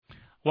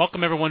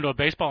Welcome, everyone, to a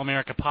Baseball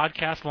America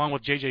podcast. Along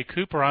with J.J.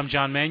 Cooper, I'm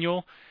John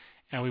Manuel,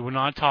 and we will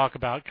not talk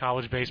about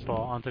college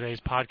baseball on today's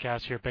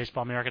podcast here at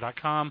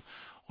baseballamerica.com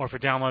or if you're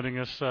downloading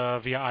us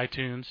via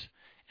iTunes.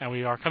 And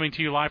we are coming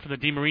to you live from the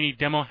DeMarini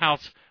Demo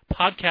House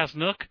podcast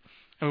nook.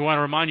 And we want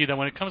to remind you that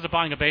when it comes to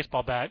buying a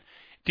baseball bat,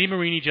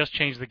 DeMarini just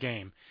changed the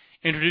game.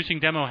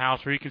 Introducing Demo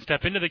House, where you can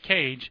step into the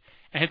cage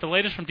and hit the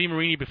latest from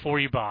DeMarini before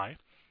you buy.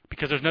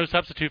 Because there's no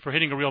substitute for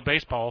hitting a real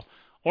baseball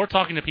or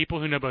talking to people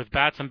who know both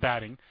bats and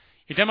batting.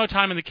 Your demo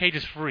time in the cage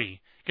is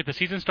free. Get the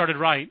season started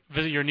right.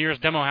 Visit your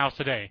nearest demo house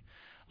today.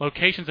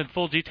 Locations and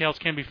full details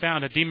can be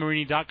found at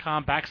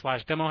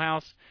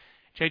demarini.com/demohouse.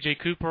 J.J.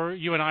 Cooper,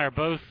 you and I are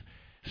both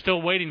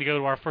still waiting to go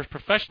to our first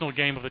professional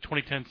game of the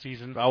 2010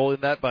 season. I will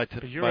end that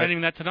You're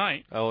ending that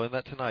tonight. I will end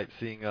that tonight,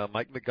 seeing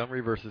Mike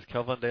Montgomery versus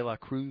Kelvin De La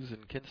Cruz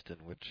in Kinston,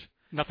 which...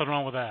 Nothing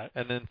wrong with that.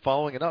 And then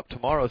following it up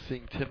tomorrow,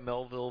 seeing Tim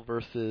Melville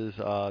versus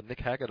Nick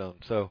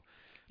Hagedorn. So...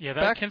 Yeah,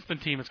 that Kinston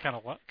team is kind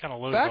of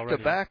loaded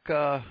already.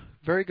 Back-to-back,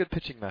 very good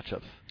pitching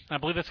matchups. I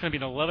believe that's going to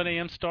be an 11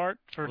 a.m. start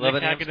for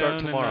 11 Nick a.m. start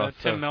Hagedorn tomorrow, and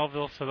Tim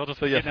Melville, so they'll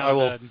just yes, get out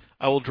of bed.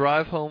 I will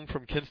drive home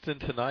from Kinston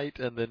tonight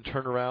and then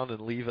turn around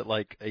and leave at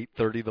like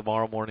 8:30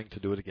 tomorrow morning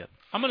to do it again.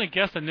 I'm going to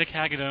guess that Nick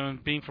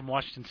Hagedorn, being from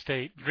Washington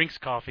State, drinks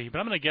coffee, but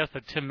I'm going to guess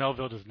that Tim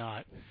Melville does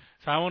not.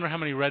 So I wonder how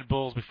many Red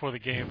Bulls before the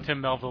game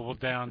Tim Melville will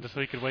down just so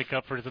he could wake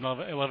up for his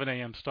 11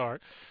 a.m.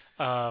 start.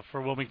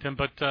 For Wilmington,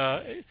 but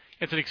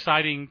it's an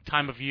exciting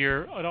time of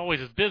year. It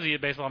always is busy at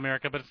Baseball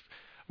America, but it's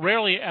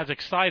rarely as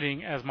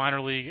exciting as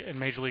minor league and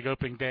major league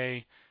opening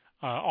day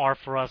are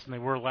for us, and they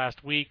were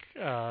last week.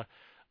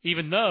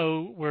 Even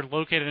though we're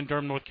located in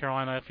Durham, North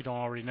Carolina, if you don't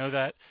already know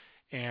that,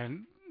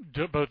 and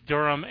both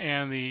Durham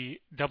and the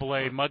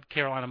AA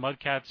Carolina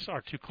Mudcats, our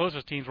two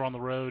closest teams, were on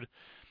the road.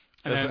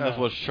 And as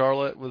was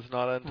Charlotte was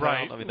not in town.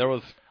 Right. I mean, there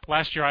was.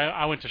 Last year,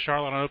 I went to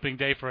Charlotte on opening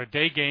day for a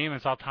day game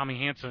and saw Tommy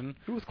Hanson,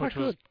 was which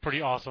was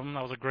pretty awesome.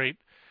 That was a great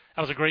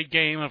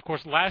game. And of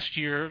course, last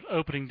year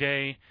opening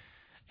day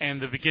and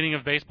the beginning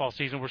of baseball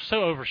season were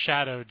so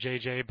overshadowed,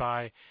 JJ,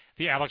 by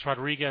the Alex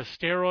Rodriguez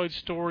steroid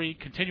story,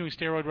 continuing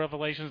steroid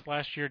revelations.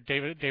 Last year,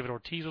 David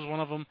Ortiz was one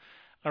of them.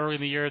 Early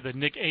in the year, the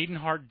Nick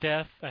Adenhart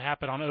death that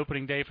happened on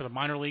opening day for the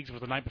minor leagues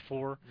was the night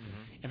before,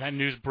 and that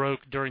news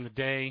broke during the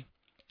day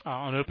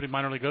on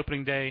minor league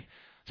opening day.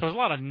 So there's a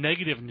lot of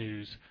negative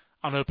news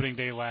on opening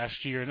day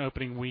last year and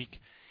opening week.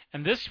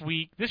 And this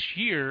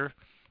year,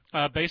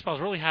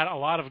 baseball's really had a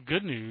lot of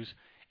good news,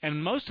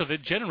 and most of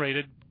it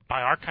generated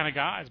by our kind of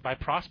guys, by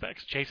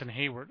prospects. Jason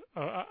Hayward,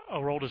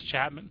 Aroldis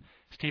Chapman,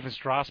 Steven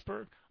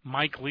Strasburg,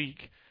 Mike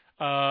Leake.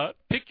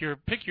 Pick your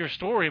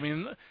story. I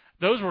mean,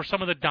 those were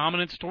some of the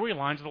dominant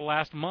storylines of the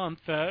last month,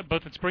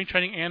 both in spring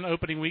training and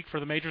opening week for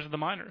the majors and the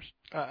minors.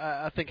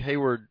 I think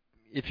Hayward,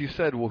 if you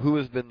said, well, who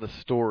has been the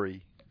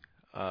story,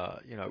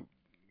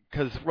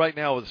 because right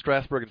now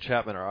Strasburg and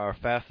Chapman are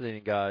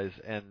fascinating guys,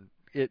 and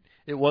it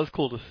was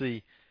cool to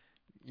see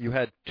you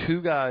had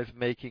two guys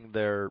making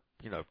their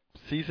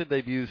season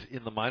debuts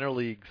in the minor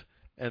leagues,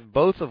 and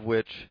both of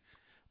which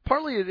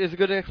partly it is a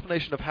good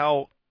explanation of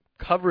how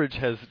coverage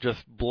has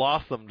just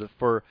blossomed.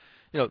 For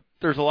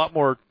there's a lot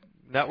more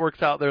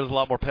networks out there, there's a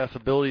lot more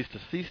possibilities to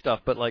see stuff,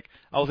 but like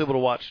I was able to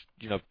watch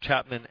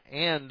Chapman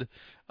and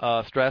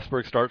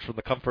Strasburg starts from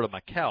the comfort of my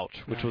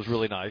couch, which was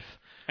really nice.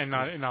 And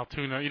not in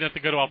Altoona. You didn't have to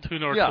go to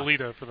Altoona or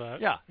Toledo for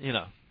that. Yeah,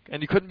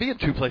 and you couldn't be in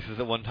two places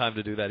at one time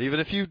to do that, even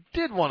if you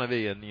did want to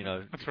be in,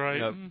 That's right.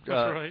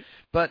 That's right.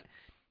 But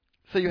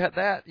so you had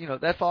that,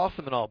 that's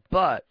awesome and all,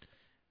 but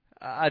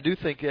I do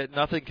think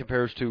nothing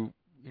compares to,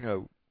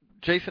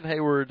 Jason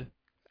Hayward.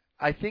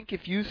 I think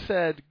if you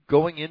said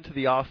going into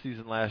the off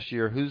season last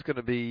year, who's going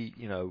to be,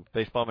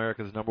 Baseball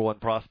America's number one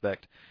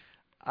prospect,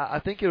 I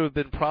think it would have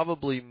been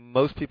probably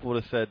most people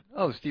would have said,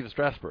 oh, Steven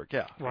Strasburg,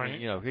 yeah. Right. I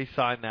mean, he's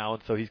signed now,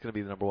 and so he's going to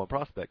be the number one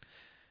prospect.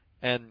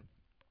 And,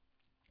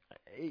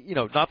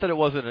 not that it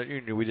wasn't,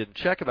 we didn't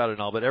check about it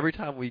and all, but every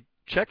time we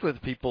checked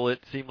with people, it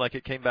seemed like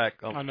it came back,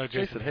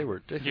 Jason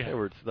Hayward. Jason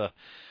Hayward's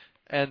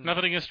and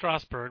nothing against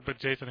Strasburg, but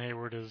Jason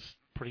Hayward is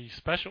pretty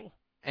special.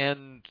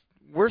 And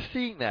we're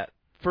seeing that.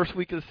 First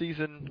week of the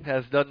season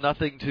has done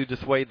nothing to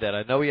dissuade that.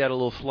 I know he had a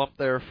little slump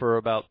there for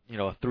about, a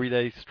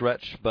 3-day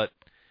stretch, but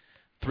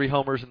 3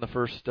 homers in the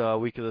first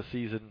week of the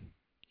season.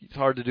 It's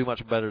hard to do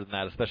much better than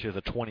that, especially as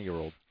a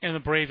 20-year-old. And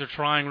the Braves are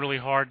trying really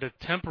hard to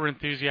temper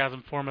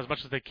enthusiasm for him as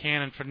much as they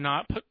can and for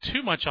not put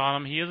too much on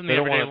him. He is in the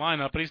everyday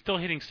lineup, but he's still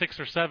hitting 6th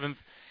or 7th,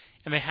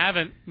 and they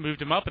haven't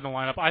moved him up in the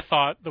lineup. I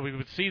thought that we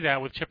would see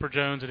that with Chipper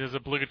Jones and his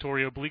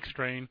obligatory oblique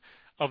strain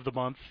of the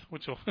month,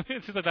 which it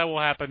seems like that will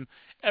happen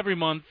every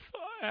month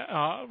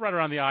right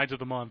around the Ides of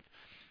the month.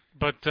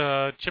 But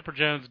Chipper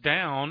Jones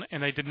down,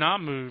 and they did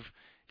not move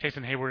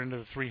Jason Hayward into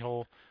the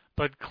 3-hole.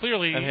 But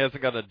clearly, and he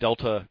hasn't got a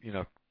Delta,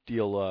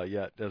 deal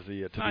yet as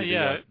the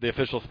the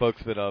official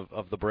spokesman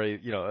of the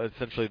Braves.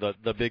 Essentially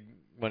the big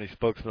money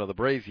spokesman of the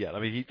Braves yet.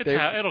 I mean,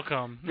 it'll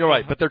come. You're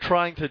right, but they're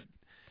trying to.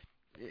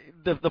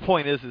 The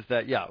point is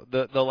that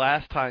the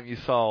last time you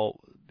saw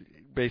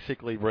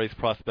basically Braves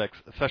prospects,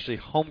 especially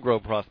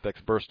homegrown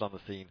prospects, burst on the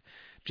scene,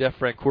 Jeff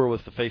Francoeur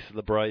was the face of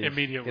the Braves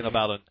Immediately. in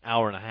about an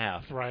hour and a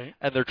half. Right.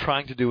 And they're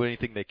trying to do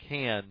anything they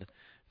can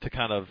to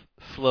kind of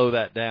slow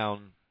that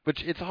down.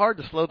 Which it's hard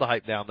to slow the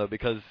hype down, though,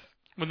 because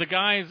when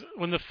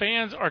the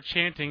fans are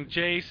chanting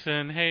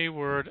Jason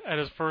Hayward at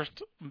his first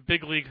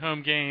big league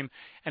home game,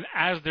 and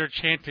as they're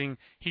chanting,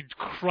 he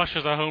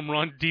crushes a home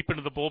run deep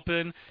into the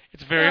bullpen,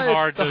 it's very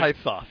hard the to...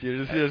 hype's off.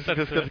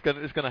 It's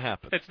going to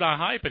happen. It's not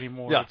hype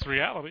anymore. Yeah. It's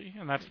reality,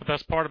 and that's the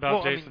best part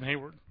about Jason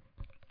Hayward.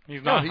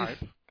 He's not hype.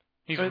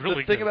 He's really good.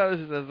 The thing good. about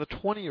it is, as a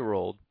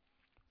 20-year-old,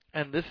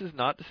 and this is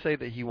not to say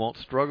that he won't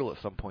struggle at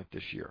some point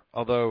this year,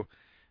 although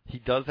he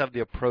does have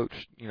the approach,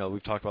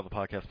 we've talked about on the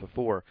podcast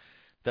before,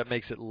 that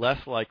makes it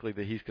less likely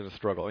that he's going to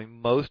struggle. I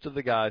mean, most of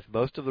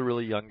the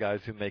really young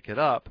guys who make it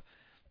up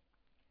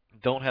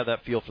don't have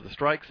that feel for the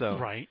strike zone.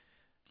 Right.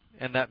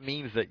 And that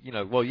means that,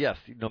 yes,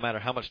 no matter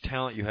how much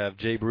talent you have,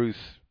 Jay Bruce,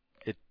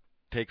 it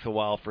takes a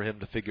while for him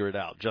to figure it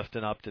out.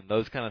 Justin Upton,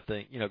 those kind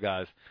of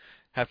guys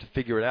have to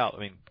figure it out. I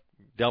mean,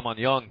 Delmon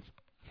Young,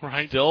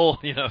 right, still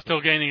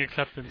gaining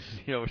acceptance.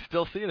 We're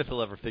still seeing if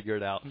he'll ever figure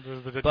it out.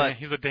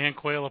 He's the Dan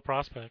Quayle of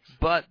prospects.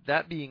 But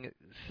that being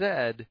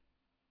said,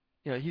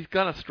 he's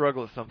going to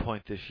struggle at some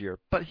point this year.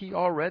 But he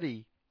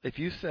already, if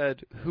you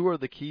said, who are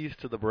the keys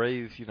to the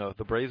Braves,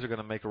 the Braves are going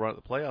to make a run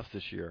at the playoffs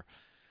this year,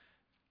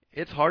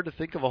 it's hard to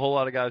think of a whole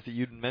lot of guys that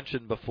you'd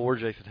mentioned before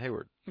Jason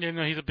Hayward. Yeah,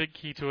 no, he's a big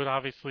key to it,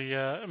 obviously.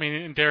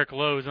 And Derek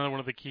Lowe is another one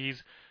of the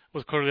keys,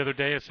 was quoted the other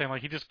day as saying,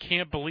 he just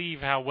can't believe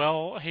how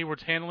well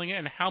Hayward's handling it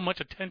and how much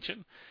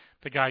attention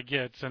the guy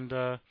gets. And,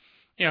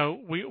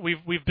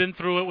 we've been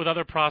through it with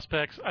other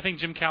prospects. I think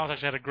Jim Callis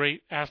actually had a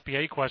great Ask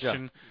BA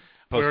question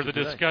where the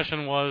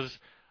discussion was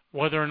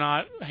whether or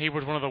not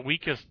Hayward's one of the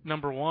weakest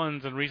number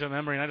ones in recent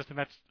memory, and I just think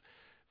that's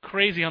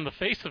crazy on the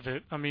face of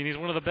it. I mean, he's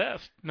one of the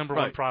best number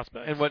one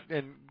prospects.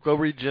 And go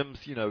read Jim's,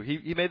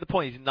 he made the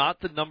point. He's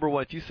not the number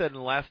one. If you said in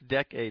the last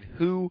decade,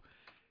 who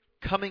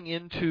coming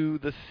into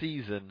the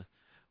season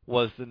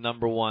was the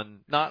number one,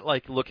 not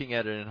like looking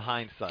at it in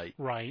hindsight,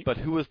 right? But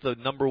who was the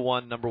number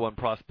one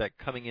prospect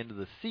coming into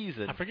the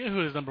season? I forget who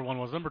his number one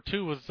was. Number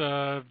two was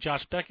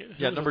Josh Beckett.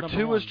 Number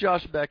two was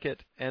Josh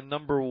Beckett, and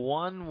number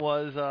one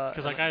was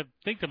because I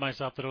think to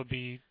myself that it would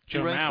be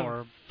Joe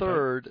Mauer.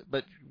 Third,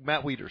 but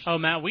Matt Wieters. Oh,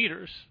 Matt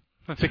Wieters.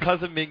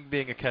 Because of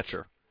being a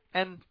catcher,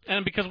 and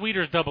because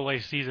Wieters' Double-A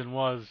season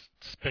was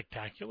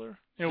spectacular.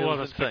 It was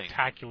a insane.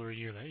 spectacular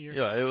year that year.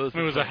 Yeah, it was.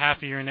 It was a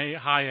half year in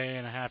high A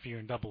and a half year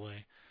in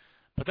Double-A.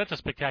 But that's a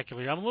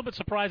spectacular year. I'm a little bit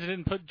surprised they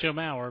didn't put Joe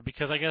Mauer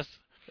because I guess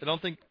I don't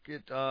think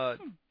it. Joe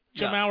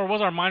Mauer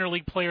was our minor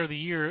league player of the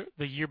year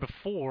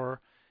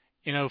before.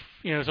 So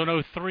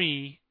in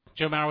 03,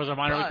 Joe Mauer was our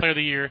minor league player of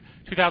the year.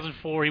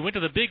 2004, he went to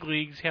the big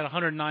leagues. He had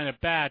 109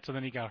 at bats, and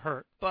then he got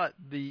hurt. But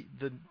the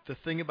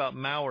thing about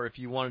Mauer, if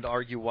you wanted to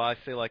argue why,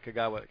 say like a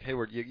guy like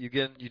Hayward,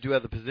 you do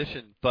have the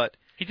position, but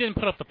he didn't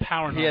put up the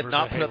power numbers. He had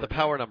not put up the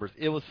power numbers.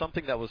 It was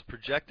something that was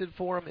projected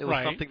for him. It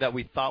was something that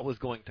we thought was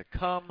going to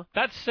come.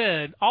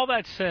 All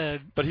that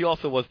said, but he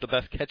also was the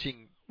best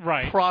catching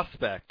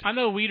prospect. I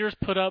know Wieters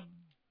put up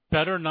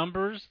better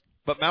numbers.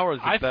 But Mauer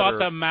I thought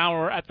that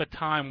Mauer at the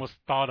time was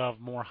thought of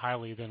more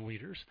highly than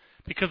Wieters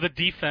because the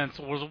defense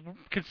was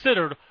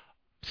considered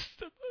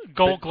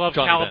Gold Glove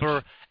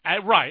caliber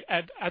at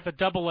the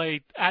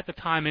Double-A at the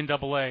time in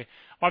Double-A.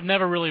 I've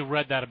never really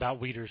read that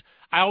about Wieters.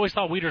 I always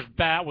thought Wieters'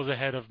 bat was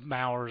ahead of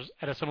Mauer's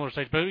at a similar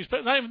stage,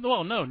 but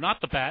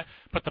not the bat,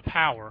 but the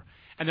power.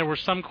 And there were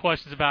some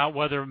questions about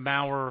whether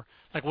Mauer,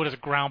 what his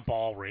ground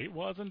ball rate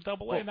was in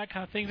Double-A and that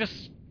kind of thing.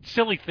 Just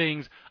silly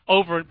things,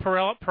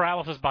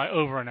 paralysis by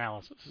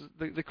over-analysis.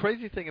 The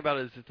crazy thing about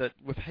it is that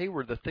with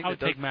Hayward, the thing I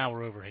would take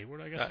Mauer over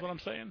Hayward, I guess is what I'm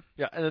saying.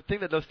 Yeah, and the thing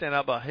that does stand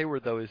out about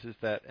Hayward, though, is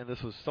that, and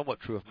this was somewhat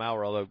true of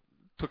Mauer, although it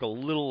took a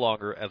little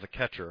longer as a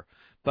catcher,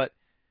 but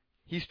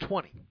he's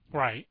 20.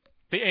 Right.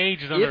 The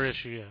age is another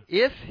issue,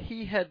 yeah. If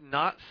he had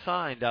not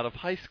signed out of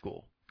high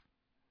school,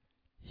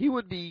 he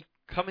would be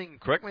coming,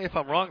 correct me if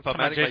I'm wrong, if I'm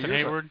adding Jason my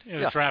years Hayward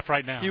in the draft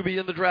right now. He would be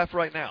in the draft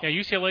right now. Yeah,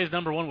 UCLA is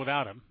number one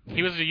without him.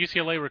 He was a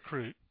UCLA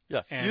recruit.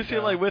 Yeah, and,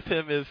 UCLA with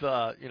him is,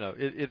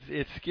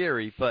 it's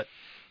scary, but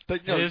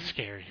it is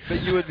scary.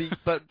 But you would be,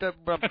 but that's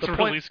the really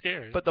point,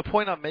 scary. But the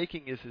point I'm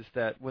making is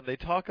that when they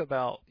talk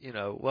about,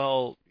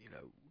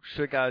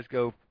 should guys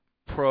go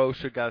pro,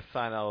 should guys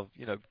sign out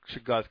of,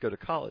 should guys go to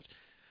college?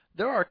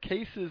 There are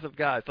cases of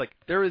guys,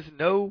 there is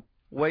no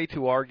way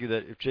to argue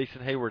that if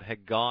Jason Hayward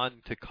had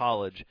gone to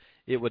college,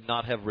 it would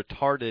not have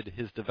retarded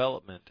his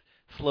development,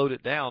 slowed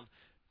it down,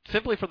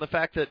 simply from the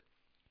fact that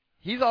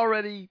he's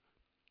already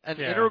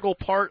an integral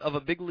part of a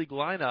big league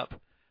lineup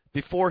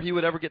before he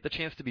would ever get the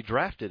chance to be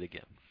drafted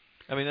again.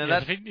 I mean,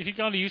 if he'd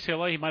gone to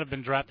UCLA, he might have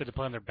been drafted to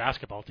play on their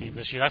basketball team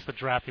this year. That's the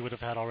draft he would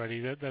have had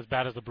already, as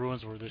bad as the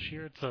Bruins were this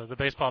year. It's the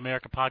Baseball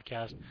America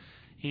podcast.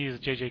 He is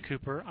J.J.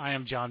 Cooper. I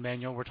am John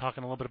Manuel. We're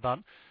talking a little bit about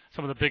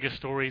some of the biggest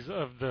stories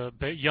of the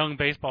young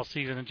baseball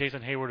season, and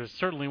Jason Hayward is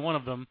certainly one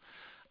of them.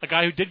 A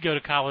guy who did go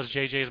to college,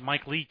 J.J., is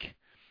Mike Leake.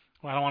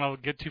 Well, I don't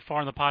want to get too far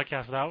in the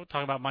podcast without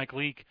talking about Mike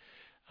Leake.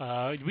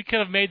 We could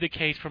have made the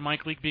case for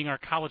Mike Leake being our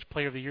college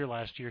player of the year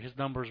last year. His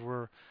numbers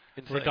were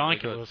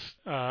ridiculous.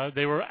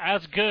 They were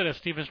as good as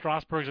Steven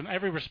Strasburg's in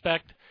every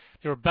respect.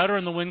 They were better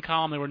in the win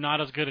column. They were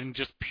not as good in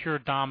just pure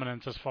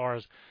dominance as far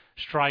as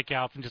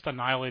strikeouts and just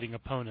annihilating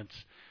opponents.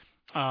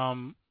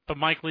 But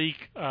Mike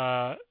Leake,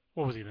 what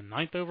was he, the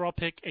 9th overall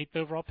pick, 8th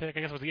overall pick?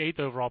 I guess it was the 8th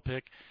overall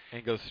pick.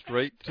 And goes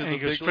straight to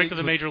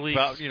the major leagues.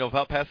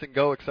 Without passing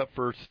go, except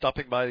for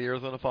stopping by the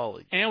Arizona Fall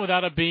League. And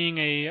without it being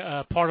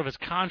a part of his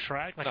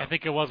contract. I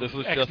think it was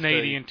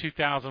X-Nady in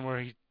 2000 where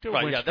he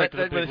went straight to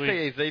the big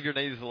league. Xavier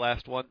Nady is the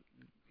last one.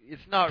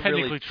 It's not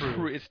really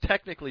true. It's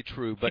technically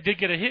true, but he did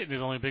get a hit in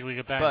his only big league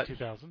at bat in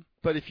 2000.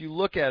 But if you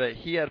look at it,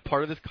 he had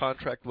part of his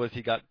contract was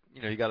he got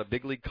a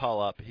big league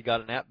call up, he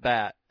got an at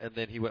bat, and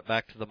then he went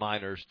back to the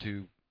minors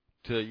to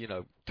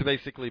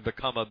basically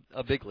become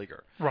a big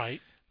leaguer.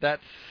 Right.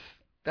 That's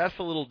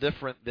a little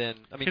different than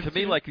to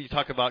me, like you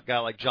talk about a guy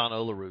like John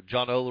Olerud.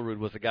 John Olerud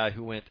was a guy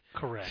who went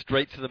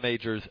straight to the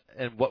majors,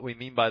 and what we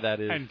mean by that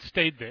is and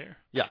stayed there.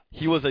 Yeah,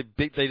 he was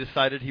they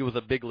decided he was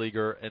a big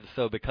leaguer, and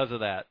so because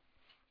of that.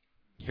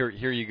 Here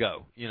you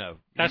go.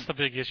 That's the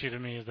big issue to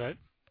me is that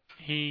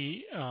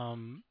he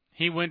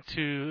went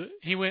straight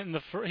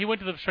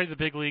to the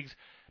big leagues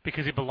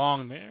because he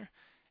belonged there,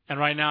 and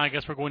right now I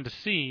guess we're going to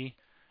see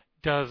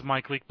does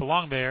Mike Leake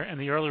belong there, and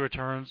the early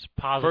returns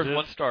positive. First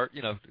one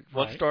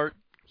start.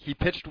 He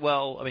pitched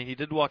well. I mean, he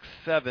did walk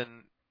 7.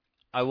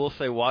 I will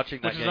say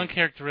watching that game, which is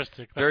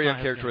uncharacteristic. Very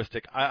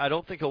uncharacteristic. I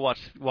don't think he'll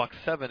walk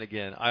 7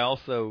 again.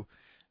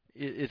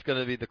 It's going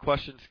to be the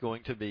question's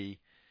going to be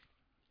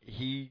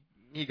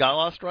He got a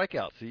lot of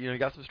strikeouts. He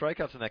got some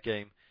strikeouts in that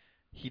game.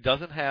 He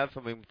doesn't have,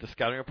 the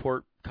scouting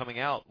report coming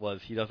out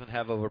was he doesn't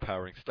have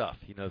overpowering stuff.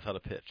 He knows how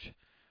to pitch.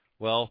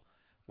 Well,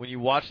 when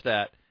you watch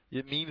that,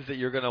 it means that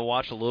you're going to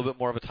watch a little bit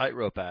more of a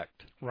tightrope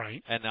act.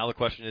 Right. And now the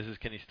question is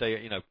can he stay,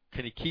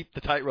 can he keep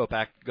the tightrope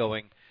act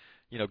going,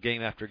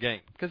 game after game?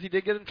 Because he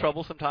did get in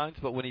trouble sometimes,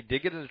 but when he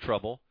did get into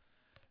trouble,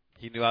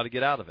 he knew how to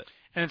get out of it.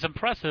 And it's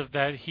impressive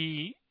that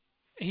he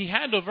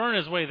had to earn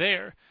his way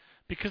there.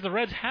 Because the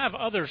Reds have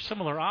other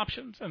similar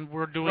options, and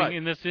we're doing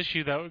in this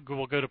issue that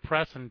will go to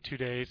press in 2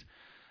 days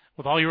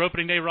with all your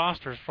opening day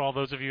rosters. For all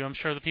those of you, I'm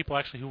sure the people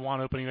actually who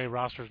want opening day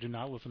rosters do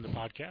not listen to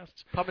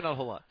podcasts. Probably not a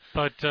whole lot.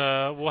 But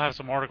we'll have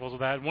some articles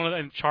of that.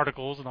 And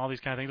charticles and all these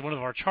kind of things. One of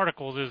our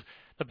charticles is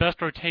the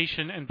best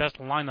rotation and best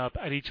lineup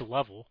at each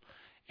level.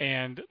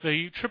 And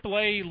the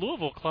AAA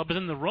Louisville club is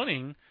in the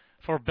running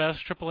for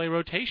best AAA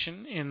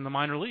rotation in the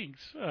minor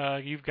leagues.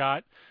 You've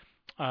got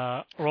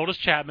Aroldis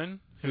Chapman,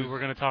 who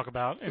we're going to talk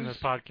about in this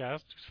podcast.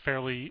 It's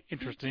fairly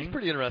interesting. He's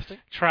pretty interesting.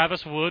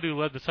 Travis Wood, who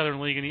led the Southern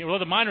League led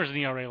the minors in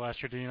ERA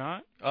last year, did he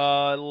not?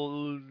 I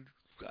know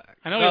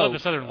he led the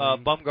Southern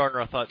League.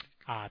 Bumgarner, I thought.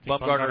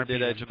 Bumgarner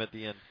did edge him at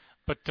the end.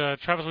 But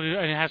Travis Wood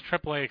has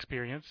AAA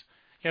experience.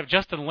 You have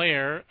Justin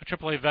Lair, a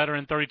AAA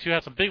veteran, 32,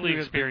 has some big league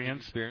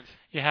experience.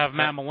 You have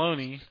Matt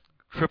Maloney,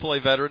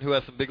 AAA veteran who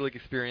has some big league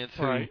experience.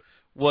 Who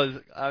was,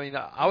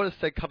 I would have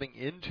said coming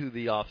into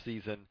the off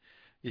season,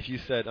 if you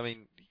said,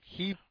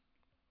 he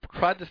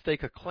tried to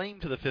stake a claim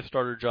to the fifth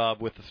starter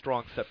job with a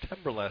strong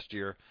September last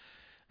year,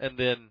 and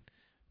then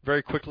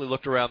very quickly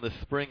looked around this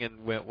spring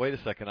and went, wait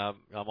a second, I'm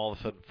all of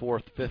a sudden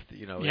 4th,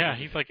 5th, Yeah,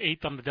 he's like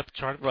 8th on the depth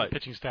chart for the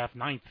pitching staff,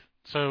 9th.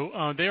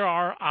 So there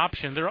are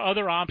options. There are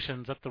other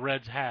options that the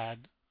Reds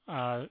had.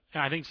 And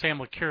I think Sam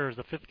LeCure is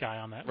the 5th guy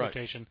on that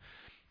rotation,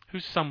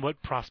 who's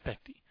somewhat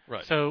prospecty.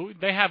 Right. So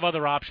they have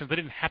other options. They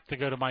didn't have to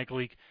go to Mike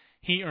Leake.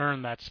 He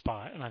earned that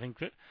spot, and I think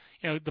that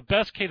the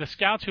best case, the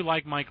scouts who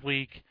like Mike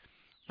Leake.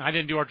 I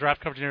didn't do our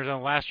draft coverage in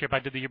Arizona last year, but I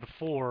did the year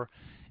before,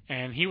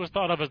 and he was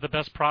thought of as the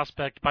best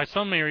prospect by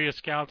some area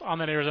scouts on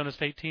that Arizona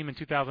State team in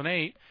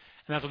 2008,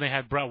 and that's when they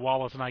had Brett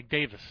Wallace and Ike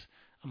Davis,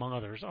 among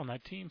others, on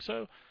that team.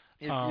 So,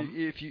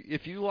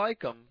 if you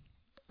like him,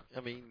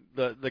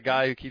 the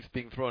guy who keeps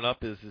being thrown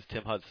up is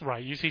Tim Hudson.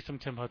 Right, you see some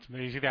Tim Hudson.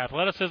 You see the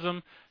athleticism,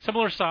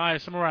 similar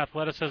size, similar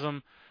athleticism,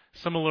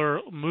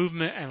 similar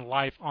movement and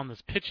life on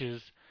his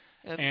pitches.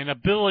 And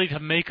ability to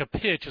make a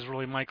pitch is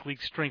really Mike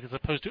Leake's strength as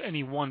opposed to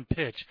any one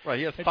pitch. Right,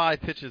 he has 5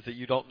 pitches that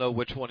you don't know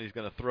which one he's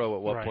going to throw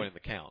at what point in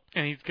the count.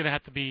 And he's going to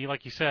have to be,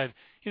 like you said,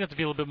 he'd have to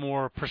be a little bit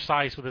more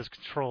precise with his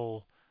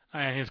control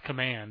and his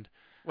command.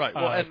 Right,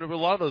 well, and a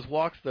lot of those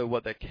walks, though,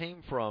 what that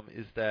came from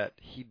is that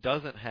he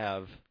doesn't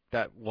have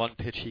that one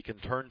pitch he can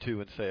turn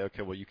to and say,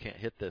 okay, well, you can't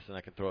hit this and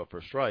I can throw it for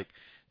a strike.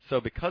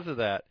 So because of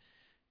that,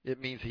 it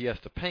means he has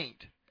to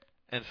paint.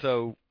 And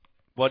so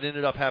what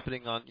ended up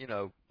happening on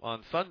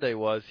Sunday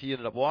was he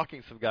ended up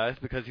walking some guys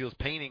because he was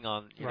painting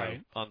on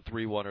on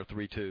 3-1 or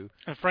 3-2.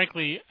 And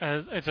frankly,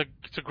 it's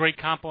a great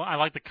compliment. I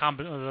like the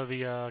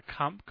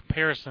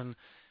comparison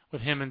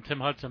with him and Tim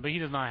Hudson, but he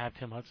does not have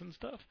Tim Hudson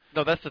stuff.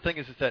 No, that's the thing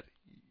is that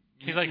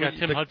he's like a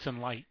Tim Hudson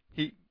light.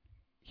 He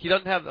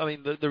doesn't have.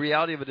 The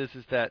reality of it is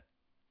that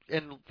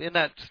in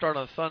that start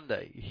on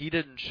Sunday, he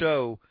didn't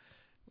show.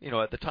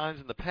 At the times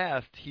in the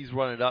past, he's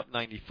running up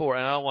 94,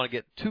 and I don't want to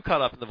get too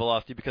caught up in the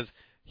velocity because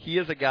he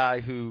is a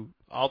guy who,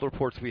 all the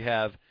reports we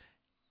have,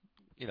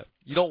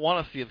 you don't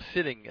want to see him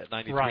sitting at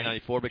 93,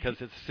 94 because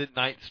it's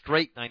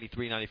straight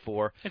 93,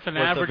 94. It's an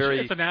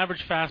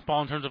average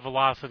fastball in terms of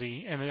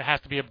velocity, and it has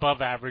to be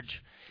above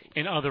average.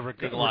 in other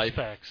life,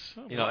 respects.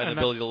 and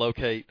ability to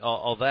locate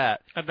all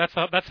that. And that's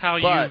how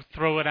you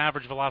throw an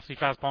average velocity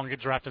fastball and get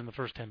drafted in the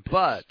first 10 pitches.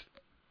 But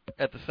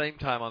at the same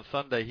time, on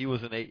Sunday, he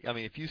was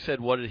if you said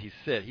what did he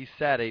sit, he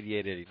sat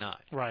 88, 89.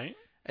 Right.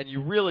 And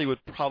you really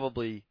would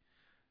probably,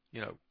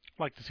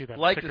 like to see that.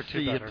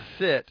 him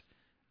sit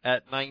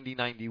at 90,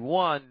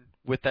 91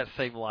 with that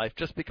same life,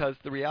 just because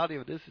the reality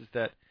of it is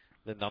that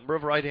the number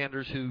of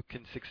right-handers who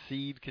can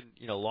succeed,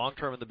 long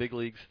term in the big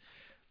leagues,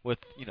 with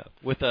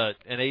an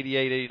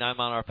 88, 89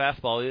 mile an hour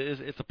fastball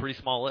it's a pretty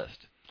small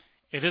list.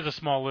 It is a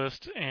small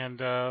list, and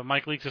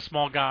Mike Leake's a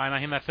small guy, and I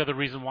think that's the other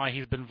reason why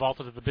he's been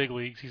vaulted to the big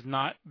leagues. He's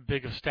not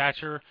big of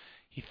stature.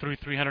 He threw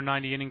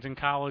 390 innings in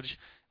college.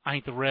 I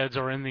think the Reds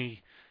are in the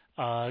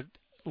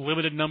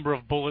limited number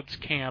of bullets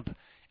camp,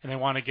 and they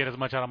want to get as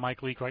much out of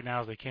Mike Leake right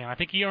now as they can. I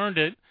think he earned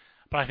it,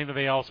 but I think that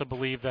they also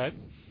believe that,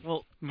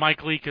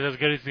 Mike Leake is as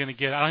good as he's going to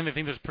get. I don't even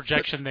think there's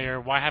projection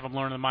there. Why have him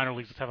learn in the minor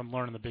leagues? Let's have him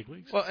learn in the big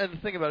leagues. Well, and the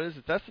thing about it is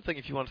that that's the thing.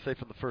 If you want to say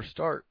from the first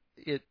start,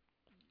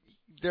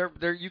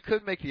 there you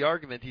could make the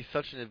argument he's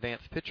such an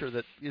advanced pitcher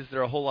that is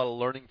there a whole lot of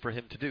learning for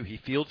him to do. He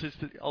fields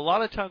a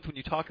lot of times when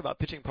you talk about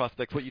pitching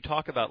prospects, what you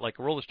talk about, like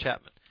Aroldis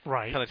Chapman,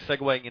 right? Kind of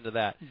segueing into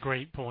that.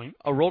 Great point.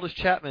 Aroldis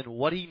Chapman,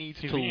 what he needs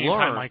to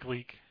learn, Mike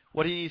Leake.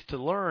 What he needs to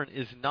learn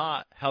is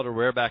not how to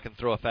rear back and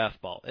throw a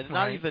fastball, and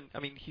not right. even. I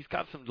mean, he's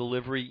got some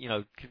delivery,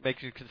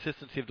 makes you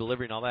consistency of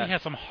delivery and all that. He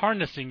has some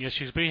harnessing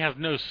issues, but he has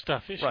no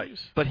stuff issues. Right.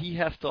 But he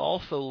has to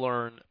also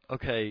learn,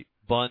 okay,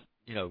 bunt,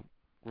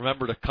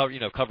 remember to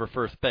cover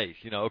first base.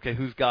 Okay,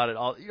 who's got it?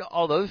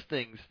 All those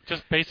things.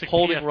 Just basic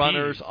holding PFP.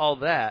 Runners, all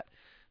that.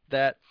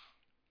 That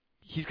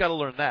he's got to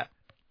learn that.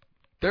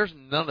 There's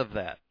none of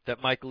that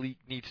Mike Leake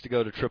needs to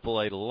go to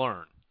AAA to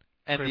learn.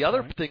 And Great the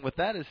other point. thing with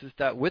that is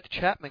that with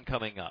Chapman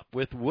coming up,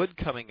 with Wood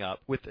coming up,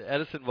 with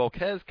Edison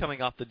Volquez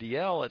coming off the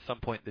DL at some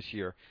point this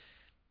year,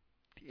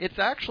 it's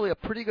actually a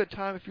pretty good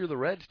time if you're the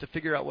Reds to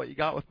figure out what you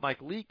got with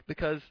Mike Leake,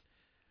 because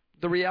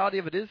the reality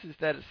of it is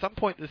that at some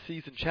point this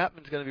season,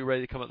 Chapman's going to be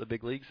ready to come up to the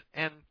big leagues,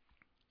 and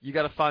you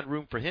got to find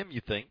room for him,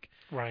 you think.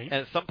 Right.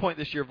 And at some point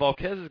this year,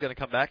 Volquez is going to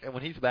come back, and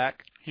when he's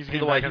back, he's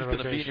going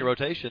to be in your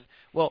rotation.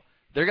 Well,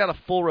 they've got a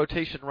full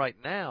rotation right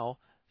now,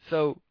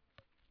 so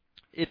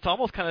it's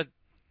almost kind of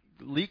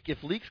Leake.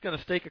 If Leake's going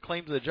to stake a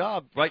claim to the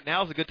job, right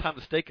now is a good time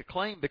to stake a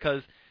claim,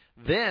 because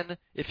then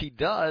if he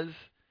does,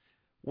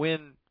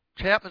 when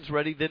Chapman's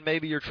ready, then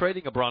maybe you're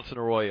trading a Bronson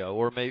Arroyo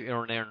or an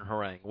Aaron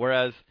Harang.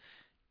 Whereas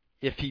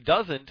if he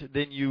doesn't,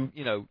 then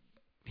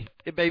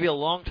it may be a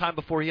long time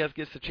before he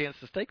gets a chance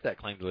to stake that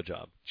claim to a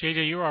job.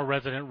 JJ, you're our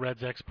resident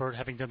Reds expert,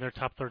 having done their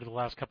top 30 the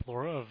last couple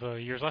of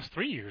years, last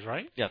 3 years,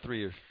 right? Yeah, 3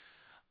 years.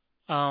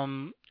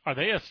 Are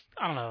they a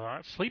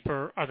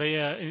sleeper? Are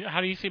they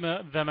how do you see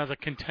them as a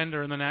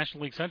contender in the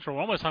National League Central?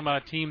 We're almost talking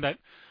about a team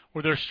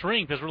where their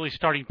strength is really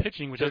starting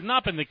pitching, which has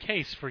not been the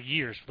case for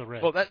years for the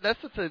Reds. Well,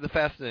 that's the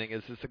fascinating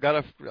is I've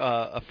got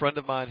a friend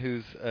of mine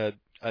who's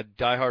a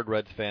diehard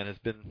Reds fan, has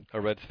been a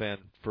Reds fan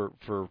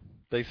for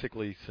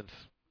basically since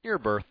your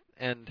birth,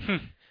 and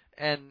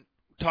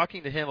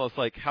talking to him, I was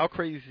like, how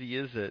crazy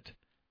is it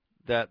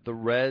that the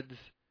Reds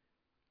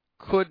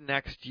could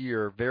next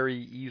year very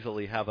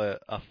easily have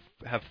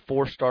have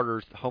 4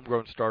 starters,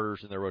 homegrown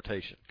starters in their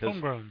rotation?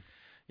 Homegrown.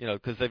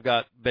 Because they've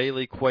got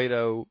Bailey,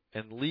 Cueto,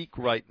 and Leake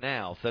right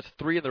now. So that's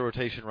 3 in the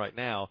rotation right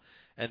now.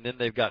 And then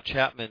they've got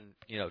Chapman,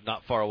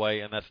 not far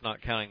away, and that's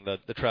not counting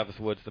the Travis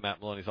Woods, the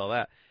Matt Maloneys, all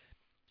that.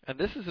 And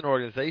this is an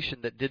organization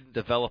that didn't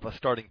develop a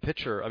starting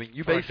pitcher. I mean,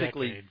 you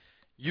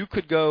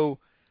could go,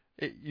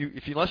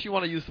 unless you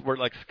want to use the word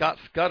like Scott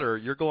Scudder,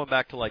 you're going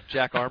back to like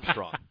Jack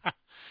Armstrong.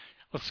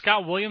 Was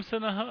Scott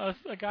Williamson a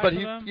guy but for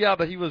them? Yeah,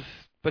 but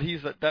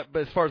he's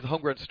as far as the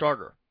homegrown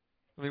starter.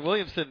 I mean,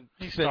 Williamson.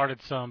 He started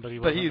some, but he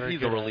wasn't very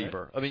he's good a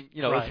reliever. At it. I mean,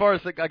 right. As far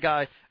as a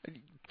guy,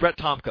 Brett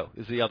Tomko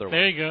is the other one.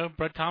 There you go,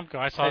 Brett Tomko.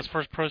 I saw his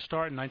first pro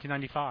start in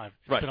 1995.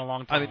 It's been a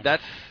long time. I mean,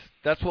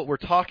 that's what we're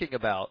talking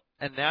about.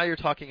 And now you're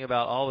talking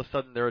about all of a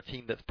sudden they're a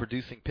team that's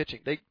producing pitching.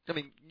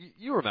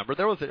 You remember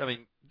there was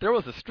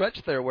a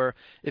stretch there where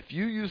if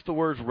you used the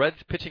words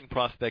Reds pitching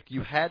prospect,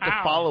 you had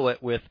to follow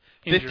it with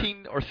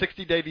 15 or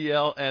 60 day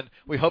DL, and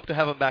we hope to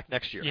have him back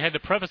next year. You had to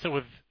preface it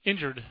with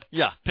injured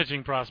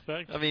pitching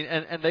prospect. I mean,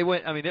 and they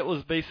went. I mean, it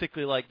was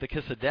basically like the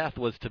kiss of death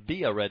was to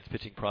be a Reds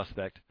pitching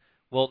prospect.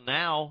 Well,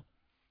 now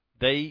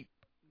they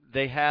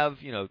have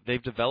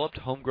they've developed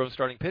homegrown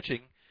starting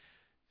pitching,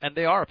 and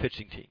they are a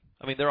pitching team.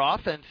 I mean, their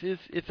offense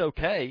it's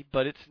okay,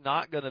 but it's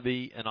not going to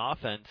be an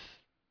offense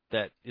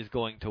that is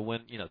going to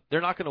win.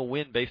 They're not going to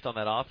win based on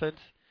that offense.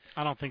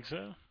 I don't think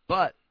so.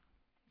 But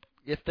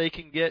if they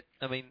can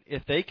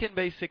if they can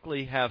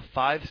basically have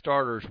 5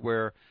 starters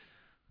where,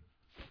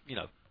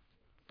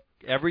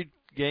 every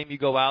game you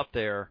go out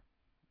there,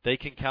 they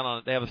can count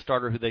on. They have a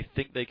starter who they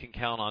think they can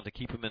count on to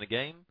keep them in a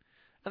game,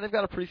 and they've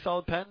got a pretty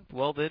solid pen.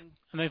 Well, then.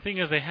 And the thing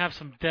is, they have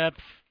some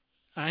depth.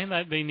 I think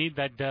that they need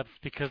that depth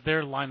because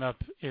their lineup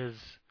is.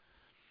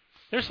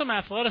 There's some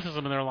athleticism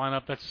in their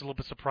lineup that's a little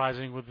bit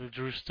surprising with the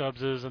Drew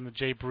Stubbses and the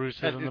Jay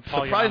Bruces and the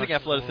Paul surprising Giannis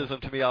athleticism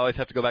to me. I always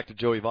have to go back to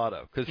Joey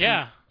Votto because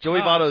Yeah. Joey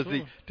No, Votto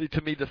absolutely.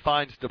 to me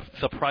defines the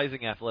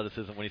surprising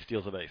athleticism when he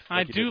steals a base.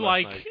 I he do did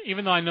like, last night.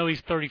 even though I know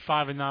he's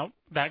 35 and not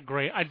that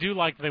great, I do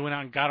like that they went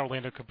out and got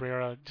Orlando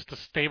Cabrera just to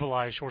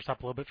stabilize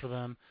shortstop a little bit for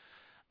them.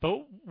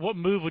 But what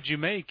move would you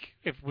make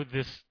if with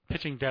this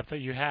pitching depth that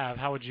you have?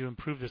 How would you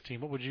improve this team?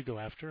 What would you go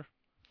after?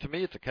 To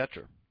me, it's a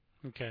catcher.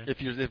 Okay.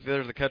 If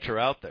there's a catcher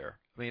out there,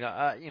 I mean,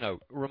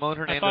 Ramon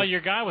Hernandez. I thought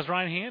your guy was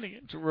Ryan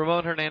Hannigan.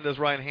 Ramon Hernandez,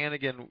 Ryan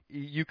Hannigan,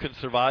 you can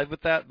survive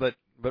with that, but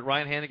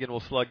Ryan Hannigan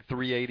will slug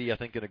 380, I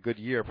think, in a good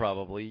year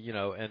probably,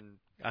 and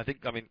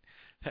I mean,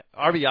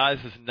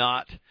 RBIs is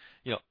not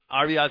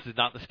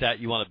the stat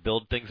you want to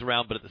build things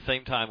around, but at the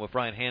same time, with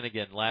Ryan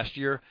Hannigan last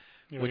year,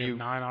 when you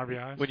 9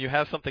 RBIs. When you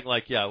have something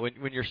like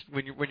when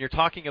you're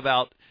talking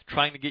about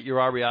trying to get your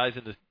RBIs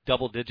into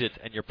double digits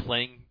and you're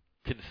playing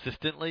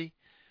consistently,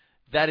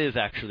 that is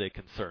actually a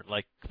concern.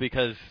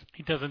 Because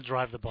he doesn't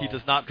drive the ball. He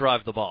does not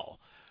drive the ball,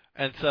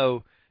 and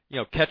so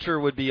catcher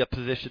would be a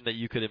position that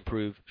you could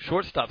improve.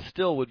 Shortstop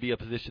still would be a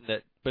position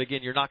that, but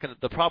again, you're not going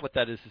to. The problem with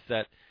that is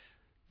that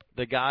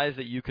the guys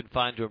that you can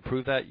find to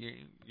improve that,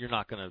 you're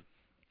not going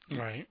to.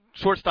 Right.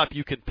 Shortstop,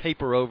 you can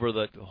paper over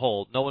the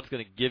hole. No one's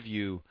going to give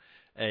you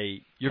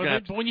a.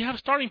 But when you have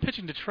starting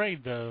pitching to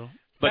trade, though,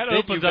 but that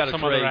opens up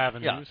some trade, other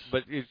avenues. Yeah,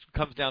 but it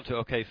comes down to,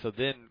 okay, so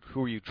then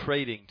who are you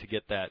trading to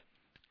get that?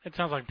 It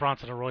sounds like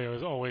Bronson Arroyo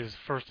is always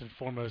first and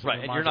foremost.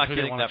 Right, and you're not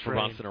getting that for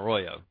Bronson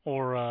Arroyo.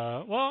 Or,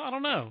 I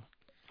don't know.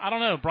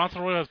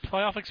 Bronson Arroyo has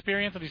playoff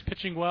experience and he's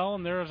pitching well,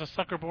 and there is a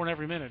sucker born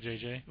every minute,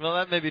 JJ. Well,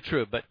 that may be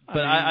true, but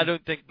I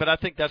don't think. But I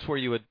think that's where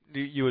you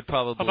would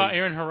probably. How about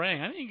Aaron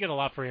Harang? I think you get a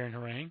lot for Aaron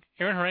Harang.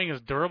 Aaron Harang is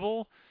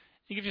durable.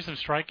 He gives you some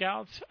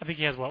strikeouts. I think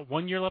he has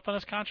 1 year left on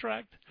his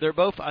contract. They're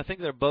both. I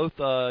think they're both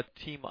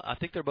team. I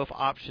think they're both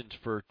options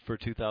for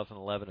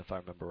 2011, if I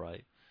remember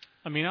right.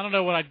 I mean, I don't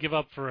know what I'd give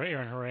up for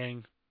Aaron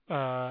Harang.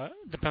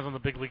 Depends on the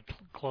big league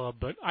club,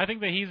 but I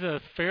think that he's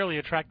a fairly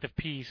attractive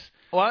piece.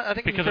 Well, I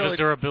think because of his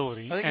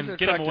durability, and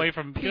get him away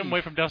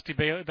from Dusty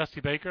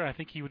Baker. I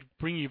think he would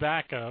bring you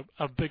back a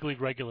big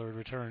league regular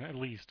return at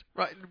least.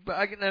 Right,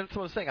 but that's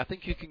what I'm saying. I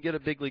think you can get a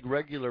big league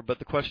regular, but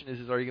the question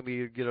is are you going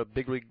to get a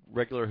big league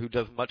regular who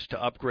does much to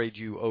upgrade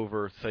you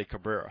over, say,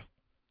 Cabrera?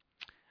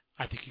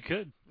 I think you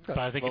could, okay. but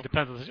I think it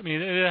depends. I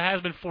mean, it has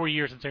been 4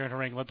 years since Aaron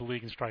Harang led the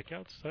league in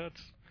strikeouts. So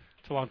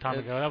it's a long time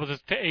ago. That was his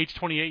age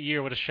 28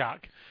 year. What a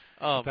shock!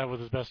 That was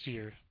his best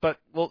year. But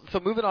so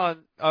moving on,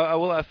 I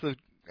will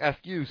ask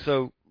you.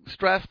 So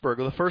Strasburg,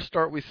 the first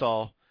start we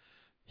saw,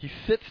 he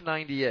sits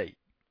 98,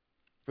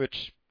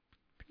 which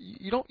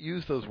you don't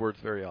use those words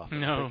very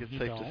often. No, I think it's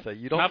safe to say.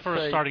 You don't not for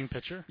say, a starting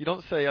pitcher. You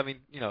don't say. I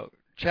mean,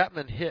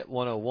 Chapman hit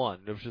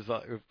 101, which is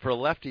for a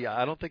lefty.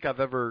 I don't think I've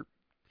ever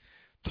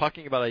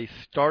talking about a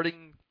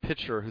starting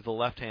pitcher who's a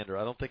left-hander.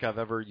 I don't think I've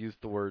ever used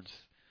the words.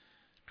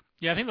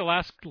 Yeah, I think the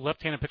last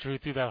left-handed pitcher who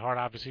threw that hard,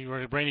 obviously,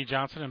 were Randy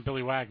Johnson and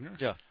Billy Wagner.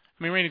 Yeah.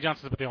 I mean, Randy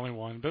Johnson's the only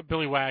one, but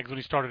Billy Wags, when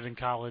he started in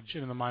college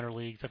and in the minor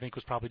leagues, I think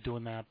was probably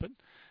doing that. But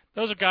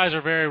those guys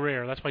are very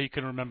rare. That's why you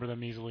can remember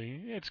them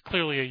easily. It's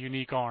clearly a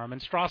unique arm,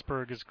 and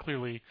Strasburg is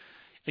clearly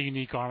a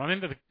unique arm. I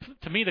mean,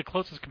 to me, the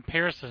closest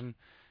comparison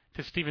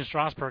to Steven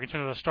Strasburg in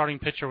terms of a starting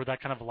pitcher with that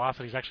kind of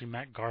velocity is actually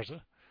Matt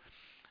Garza.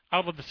 I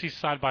would love to see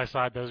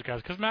side-by-side those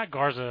guys, because Matt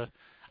Garza,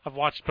 I've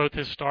watched both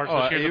his starts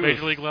this year at the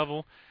major league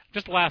level.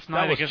 Just last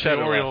night against the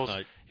Orioles,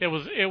 it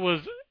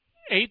was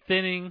eighth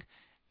inning,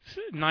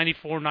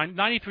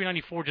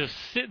 93-94, just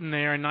sitting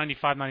there, and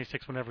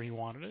 95-96 whenever he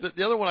wanted it.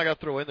 The other one I got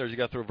to throw in there is you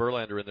got to throw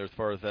Verlander in there as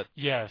far as that.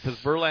 Yes. Because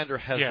Verlander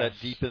has that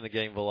deep in the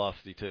game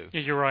velocity too.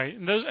 Yeah, you're right.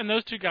 And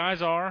those two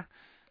guys are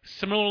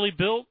similarly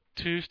built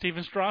to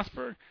Steven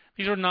Strasburg.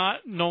 These are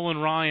not Nolan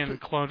Ryan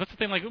clones. That's the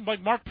thing.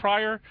 Like Mark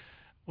Pryor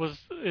is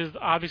the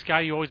obvious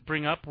guy you always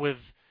bring up with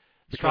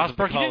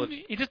Strasburg.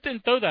 He just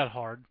didn't throw that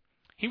hard.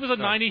 He was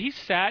 90. He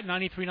sat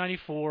 93,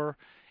 94.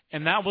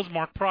 And that was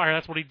Mark Pryor.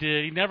 That's what he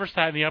did. He never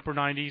sat in the upper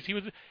 90s. He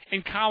was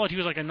in college. He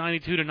was like a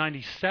 92 to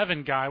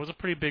 97 guy. It was a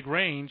pretty big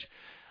range,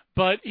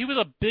 but he was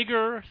a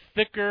bigger,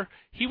 thicker.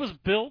 He was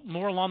built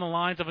more along the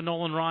lines of a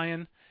Nolan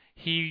Ryan.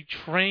 He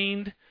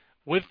trained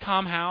with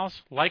Tom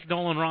House like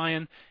Nolan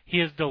Ryan.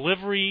 His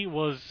delivery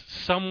was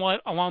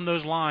somewhat along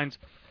those lines.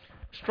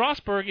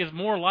 Strasburg is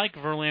more like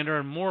Verlander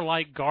and more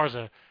like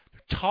Garza.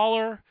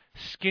 Taller,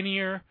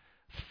 skinnier,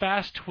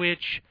 fast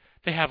twitch.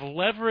 They have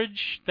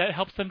leverage that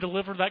helps them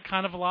deliver that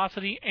kind of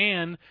velocity,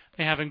 and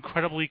they have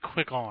incredibly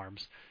quick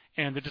arms.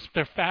 And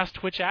they're fast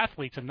twitch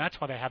athletes, and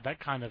that's why they have that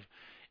kind of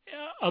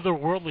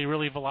otherworldly,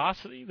 really,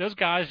 velocity. Those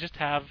guys just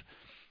have,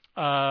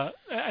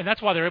 and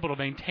that's why they're able to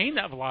maintain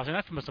that velocity. And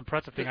that's the most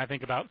impressive thing I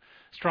think about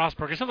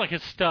Strasburg. It sounds like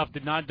his stuff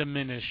did not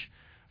diminish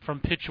from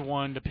pitch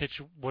one to pitch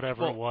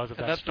whatever it was at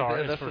that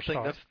start. That's the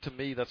thing. To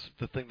me, that's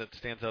the thing that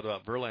stands out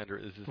about Verlander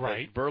is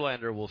right. That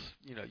Verlander will,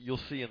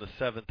 you'll see in the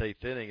 7th,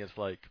 8th inning, it's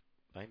like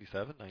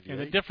 97, 98. And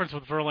the difference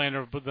with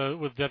Verlander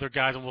with the other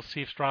guys, and we'll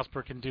see if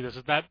Strasburg can do this,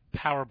 is that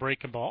power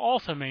breaking ball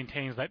also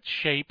maintains that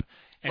shape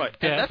and right.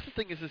 depth. And that's the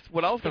thing is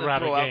what I was going to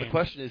throw out. The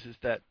question is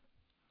that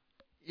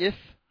if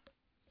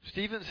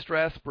Steven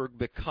Strasburg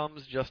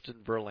becomes Justin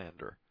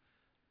Verlander,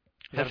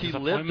 has he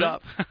lived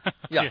up?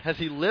 Has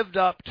he lived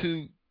up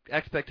to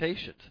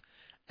expectations?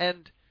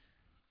 And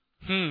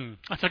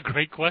that's a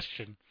great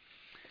question.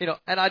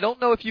 And I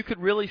don't know if you could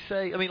really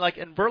say. I mean, like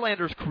in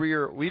Verlander's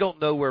career, we don't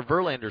know where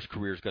Verlander's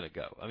career is going to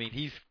go. I mean,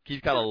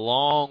 he's got a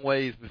long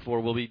ways before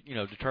we'll be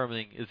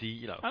determining is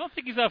he. I don't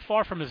think he's that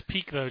far from his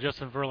peak though,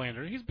 Justin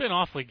Verlander. He's been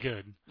awfully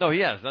good. No, he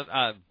has.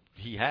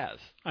 He has.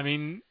 I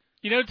mean,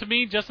 to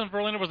me, Justin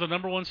Verlander was the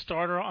number one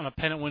starter on a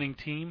pennant-winning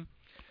team,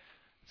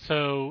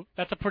 so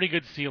that's a pretty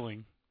good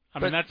ceiling. I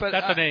mean, that's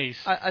an ace.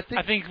 I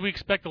think we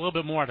expect a little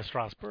bit more out of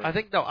Strasburg.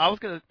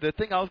 The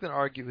thing I was gonna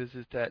argue is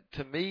that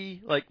to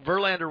me, like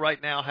Verlander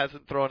right now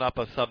hasn't thrown up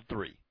a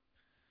sub-3.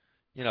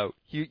 You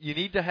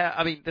need to have.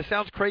 I mean, this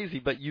sounds crazy,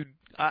 but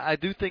I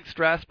do think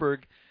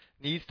Strasburg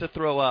needs to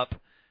throw up,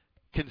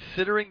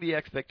 considering the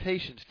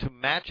expectations, to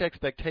match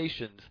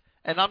expectations,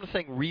 and I'm not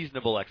saying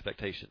reasonable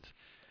expectations.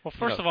 Well,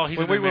 first of all, he's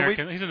in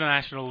the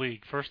National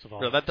League. First of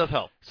all, no, that does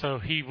help. So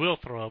he will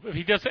throw up.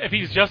 If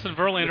he's Justin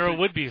Verlander, it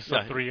would be a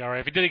sub-3 ERA.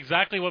 If he did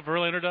exactly what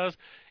Verlander does,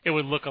 it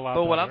would look a lot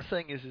better. But what I'm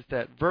saying is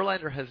that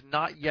Verlander has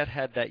not yet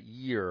had that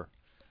year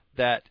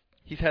that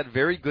he's had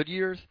very good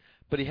years,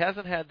 but he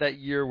hasn't had that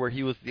year where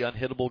he was the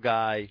unhittable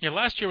guy. Yeah,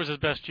 last year was his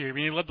best year. I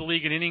mean, he led the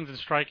league in innings and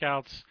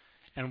strikouts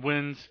and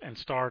wins and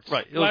starts.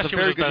 Right, it was a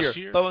very good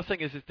year. But what I'm saying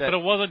is that, but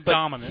it wasn't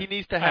dominant. He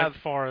needs to have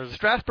as far as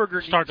Strasburg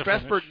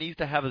needs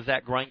to have a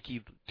Zach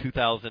Greinke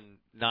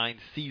 2009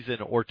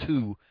 season or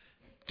two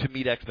to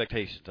meet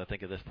expectations. I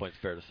think at this point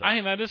it's fair to say. I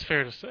think that is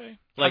fair to say.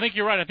 I think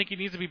you're right. I think he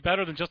needs to be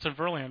better than Justin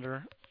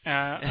Verlander.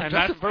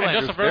 Justin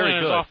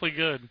Verlander is awfully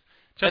good.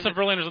 Justin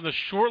Verlander is on the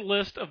short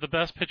list of the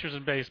best pitchers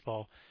in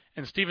baseball.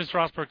 And Steven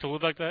Strasburg, to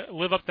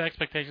live up to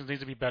expectations,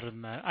 needs to be better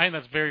than that. I think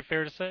that's very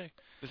fair to say.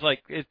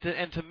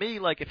 And to me,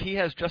 like if he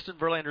has Justin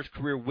Verlander's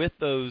career with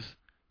those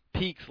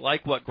peaks,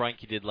 like what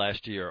Greinke did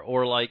last year,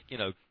 or like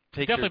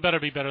definitely better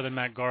be better than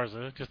Matt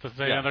Garza, just to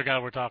say another guy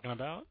we're talking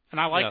about.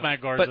 And I like Matt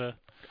Garza.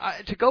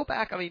 But to go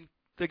back, I mean,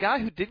 the guy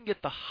who didn't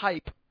get the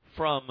hype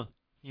from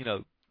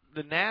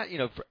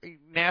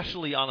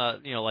nationally on a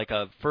like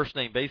a first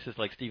name basis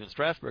like Steven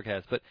Strasburg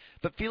has, but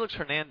Felix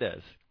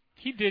Hernandez.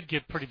 He did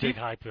get pretty big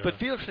hype though. But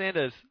Felix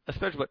Hernandez,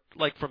 especially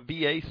like from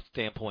BA's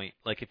standpoint,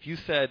 like if you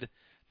said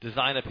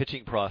design a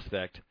pitching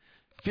prospect,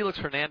 Felix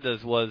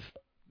Hernandez was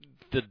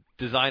the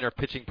designer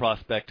pitching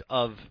prospect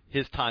of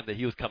his time that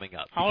he was coming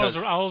up. I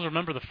always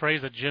remember the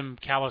phrase that Jim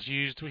Callis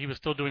used. He was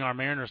still doing our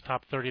Mariners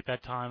top 30 at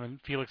that time, and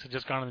Felix had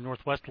just gone to the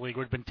Northwest League,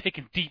 where he'd been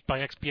taken deep by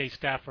XPA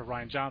staffer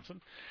Ryan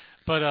Johnson.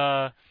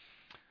 But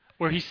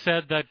where he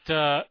said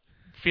that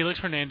Felix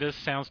Hernandez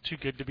sounds too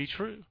good to be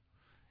true.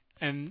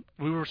 And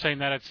we were saying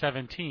that at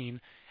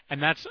 17,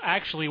 and that's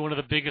actually one of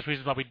the biggest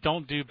reasons why we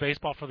don't do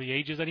baseball for the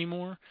ages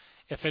anymore.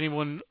 If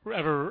anyone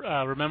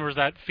ever remembers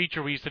that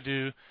feature we used to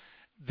do,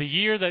 the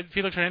year that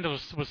Felix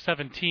Hernandez was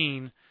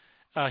 17,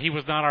 he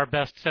was not our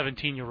best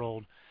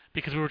 17-year-old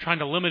because we were trying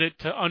to limit it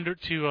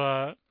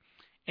to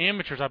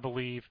amateurs, I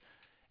believe.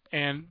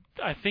 And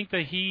I think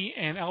that he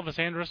and Elvis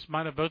Andrus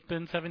might have both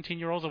been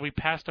 17-year-olds that we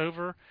passed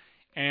over,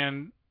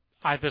 and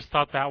I just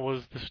thought that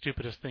was the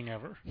stupidest thing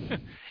ever.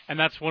 And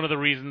that's one of the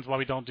reasons why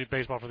we don't do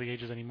baseball for the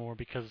ages anymore,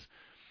 because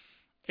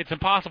it's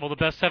impossible. The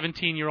best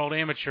 17-year-old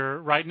amateur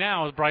right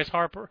now is Bryce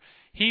Harper.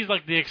 He's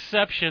like the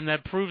exception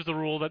that proves the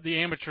rule that the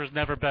amateur is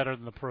never better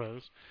than the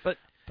pros. But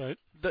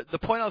the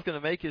point I was going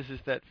to make is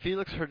that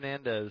Felix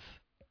Hernandez,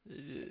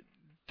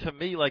 to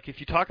me, like if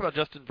you talk about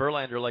Justin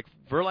Verlander, like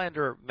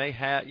Verlander may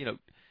have,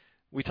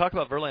 we talk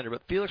about Verlander,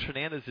 but Felix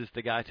Hernandez is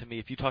the guy to me,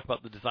 if you talk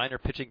about the designer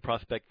pitching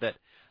prospect that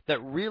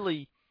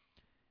really,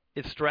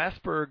 if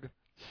Strasburg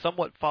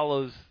somewhat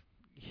follows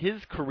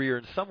his career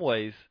in some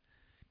ways,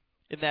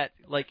 in that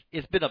like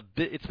it's been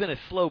a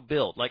slow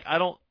build. Like I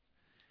don't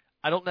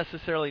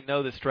necessarily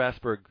know that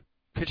Strasburg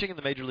pitching in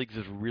the major leagues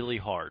is really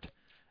hard.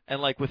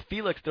 And like with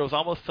Felix, there was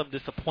almost some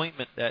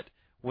disappointment that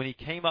when he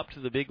came up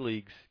to the big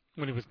leagues,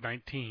 when he was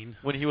 19,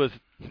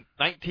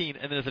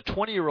 and then as a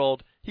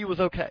 20-year-old, he was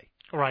okay.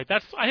 Right.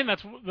 I think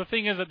that's the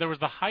thing is that there was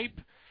the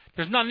hype.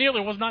 Was not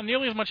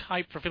nearly as much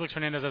hype for Felix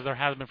Hernandez as there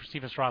has been for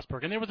Steven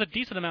Strasburg, and there was a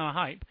decent amount of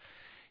hype.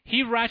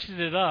 He ratcheted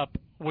it up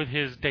with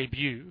his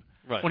debut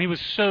when he was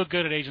so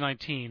good at age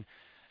 19.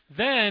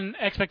 Then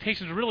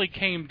expectations really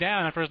came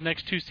down after his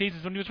next two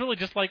seasons when he was really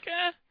just like,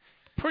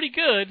 pretty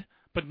good,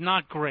 but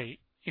not great.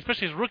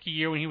 Especially his rookie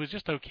year when he was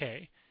just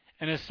okay,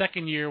 and his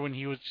second year when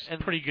he was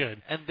just pretty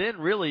good. And then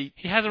really,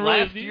 he hasn't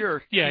last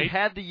year, he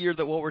had the year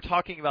that what we're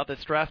talking about, that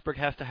Strasburg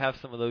has to have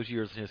some of those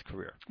years in his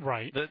career.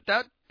 Right.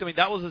 That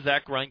was a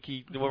Zach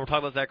Greinke. When we're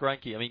talking about Zach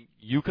Greinke, I mean,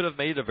 you could have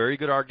made a very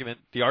good argument.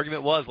 The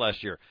argument was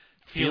last year,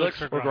 Felix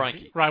or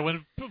Greinke. Right.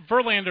 When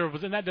Verlander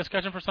was in that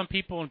discussion for some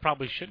people and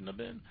probably shouldn't have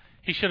been.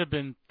 He should have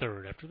been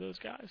third after those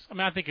guys. I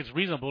mean, I think it's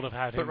reasonable to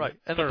have had him right.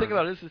 And third. the thing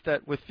about it is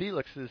that with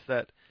Felix is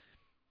that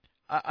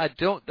I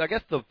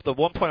guess the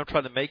one point I'm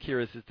trying to make here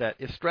is that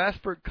if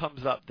Strasburg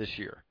comes up this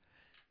year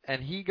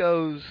and he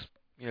goes,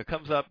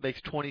 comes up,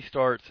 makes 20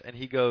 starts, and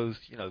he goes,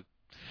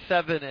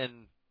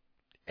 7-8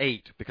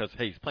 7-8 because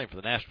hey, he's playing for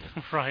the Nationals.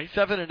 Right.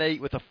 7-8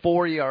 with a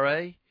 4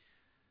 ERA.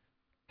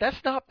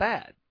 That's not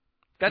bad.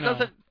 That No.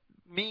 doesn't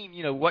mean,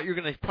 what you're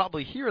going to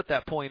probably hear at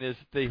that point is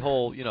the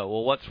whole,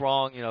 well, what's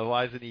wrong?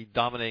 Why isn't he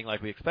dominating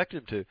like we expected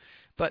him to?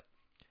 But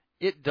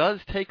it does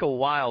take a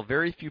while.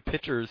 Very few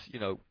pitchers,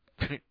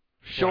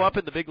 show Right. up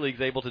in the big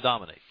leagues able to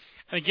dominate.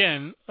 And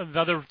again, the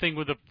other thing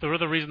with the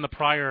other reason the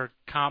Pryor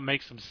comp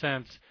makes some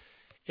sense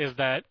is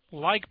that,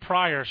 like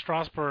Pryor,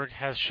 Strasburg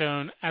has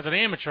shown, as an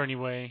amateur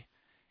anyway,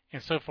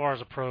 and so far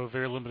as a pro,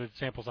 very limited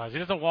sample size. He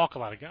doesn't walk a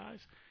lot of guys.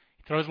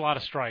 He throws a lot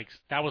of strikes.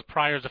 That was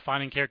Pryor's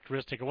defining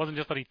characteristic. It wasn't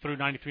just that he threw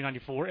 93,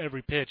 94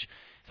 every pitch.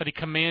 It's that he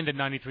commanded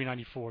 93,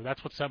 94.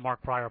 That's what set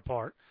Mark Pryor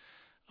apart.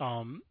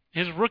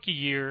 His rookie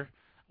year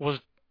was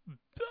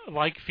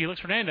like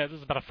Felix Hernandez. It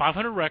was about a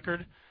 500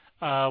 record,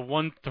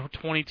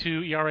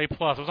 1.22 ERA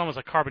plus. It was almost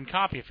a carbon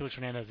copy of Felix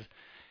Hernandez's.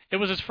 It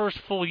was his first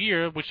full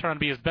year, which turned out to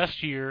be his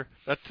best year.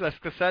 That's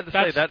sad to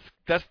say.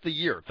 That's the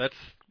year. That's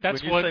when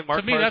you what, say Mark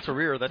to me, Pryor's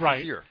career. That's right.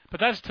 his year. But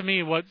that's to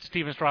me what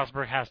Steven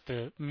Strasburg has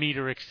to meet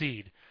or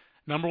exceed.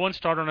 Number one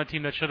starter on a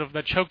team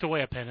that choked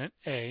away a pennant.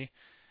 A,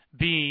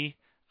 B,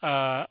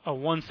 a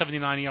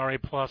 1.79 ERA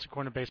plus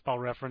according to Baseball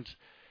Reference.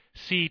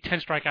 C,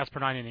 10 strikeouts per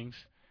 9 innings,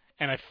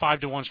 and a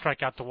 5-to-1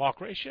 strikeout to walk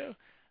ratio.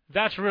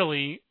 That's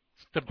really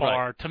the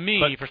bar to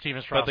me for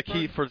Steven Strasburg. But the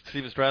key for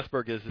Steven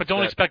Strasburg is. But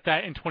don't expect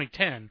that in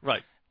 2010.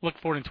 Right. Look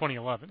for it in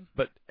 2011.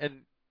 But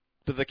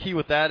the key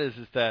with that is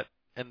that,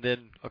 and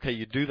then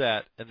you do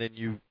that, and then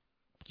you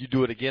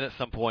do it again at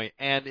some point,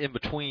 and in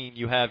between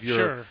you have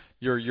you're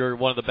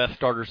one of the best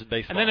starters in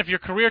baseball. And then if your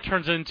career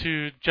turns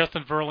into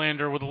Justin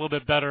Verlander with a little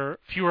bit better,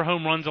 fewer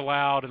home runs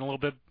allowed, and a little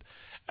bit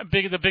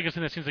the biggest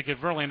thing that seems to get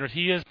Verlander is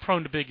he is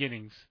prone to big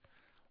innings,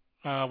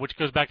 which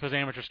goes back to his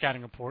amateur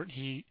scouting report.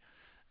 He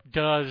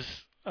does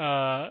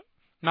not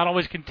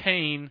always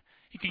contain.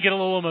 He can get a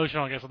little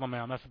emotional, I guess, on the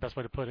mound. That's the best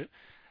way to put it.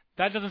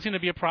 That doesn't seem to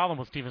be a problem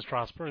with Steven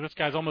Strasburg. This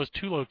guy's almost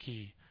too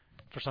low-key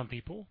for some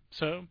people.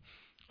 So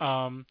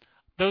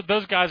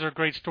those guys are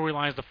great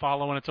storylines to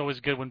follow, and it's always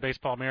good when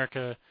Baseball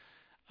America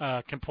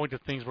can point to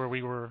things where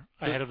we were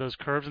ahead of those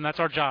curves, and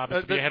that's our job,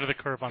 is to be ahead of the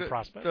curve on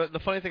prospects. The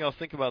funny thing I was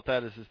thinking about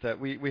that is that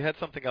we had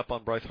something up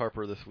on Bryce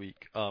Harper this week.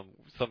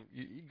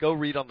 You go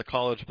read on the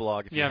college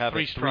blog if you have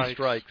Three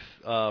strikes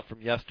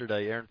from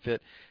yesterday. Aaron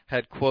Fitt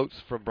had quotes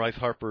from Bryce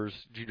Harper's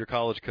junior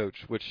college coach,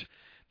 which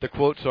the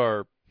quotes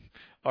are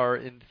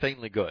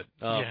insanely good.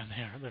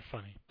 They're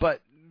funny.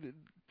 But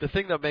the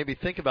thing that made me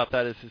think about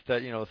that is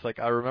that, it's like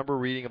I remember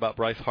reading about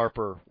Bryce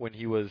Harper when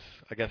he was,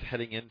 I guess,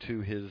 heading into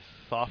his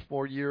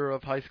sophomore year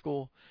of high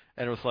school,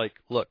 and it was like,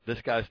 look,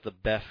 this guy's the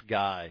best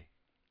guy.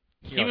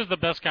 He was the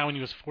best guy when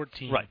he was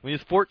 14. Right. When he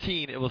was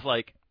 14, it was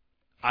like,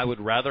 I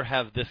would rather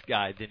have this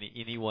guy than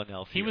anyone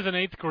else. He was in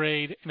 8th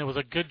grade, and it was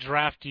a good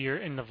draft year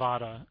in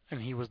Nevada,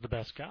 and he was the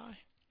best guy.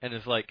 And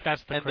it's like,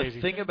 that's the crazy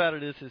the thing about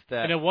it is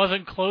that, and it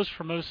wasn't close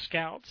for most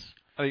scouts.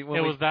 I mean,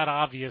 it was that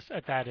obvious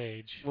at that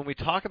age. When we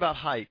talk about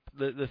hype,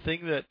 the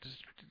thing that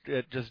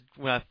just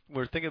when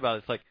we're thinking about it,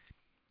 it's like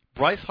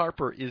Bryce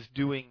Harper is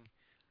doing.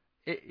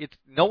 It's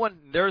no one.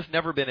 There's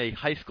never been a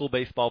high school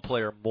baseball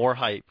player more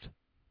hyped.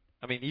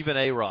 I mean, even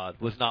A-Rod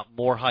was not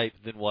more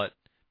hyped than what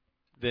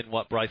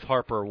Bryce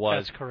Harper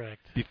was. That's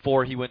correct.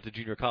 Before he went to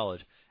junior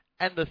college.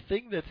 And the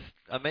thing that's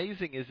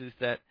amazing is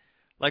that,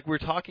 like we're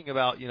talking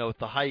about, with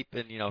the hype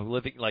and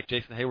living like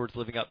Jason Hayward's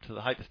living up to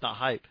the hype. It's not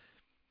hype.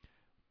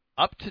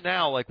 Up to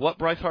now, like what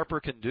Bryce Harper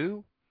can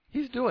do,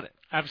 he's doing it.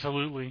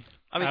 Absolutely.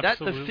 I mean,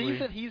 Absolutely. The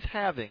season he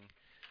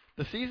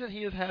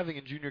is having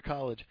in junior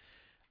college,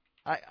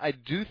 I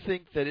do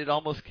think that it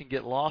almost can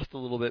get lost a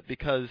little bit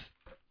because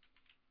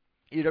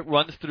it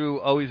runs through,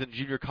 he's in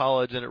junior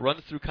college, and it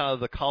runs through kind of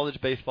the college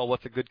baseball,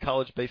 what's a good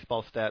college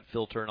baseball stat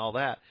filter and all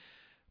that.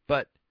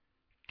 But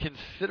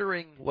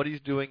considering what he's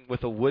doing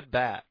with a wood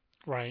bat,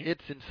 right,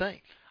 it's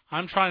insane.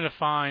 I'm trying to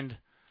find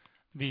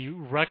the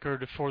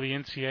record for the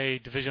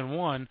NCAA Division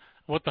I,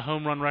 what the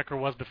home run record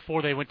was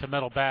before they went to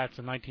metal bats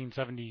in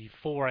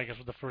 1974, I guess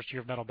was the first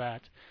year of metal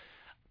bats.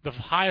 The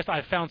highest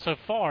I've found so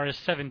far is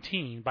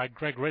 17 by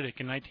Greg Riddick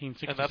in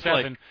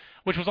 1967,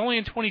 which was only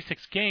in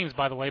 26 games,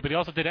 by the way, but he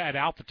also did it at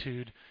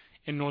altitude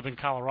in northern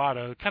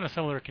Colorado. Kind of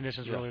similar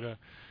conditions, really, to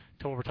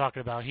what we're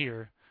talking about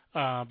here.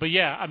 But,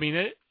 yeah, I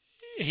mean,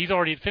 he's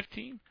already at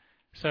 15.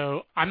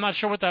 So I'm not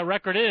sure what that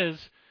record is,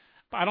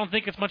 but I don't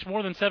think it's much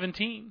more than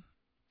 17.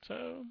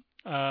 So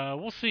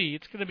we'll see.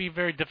 It's going to be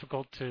very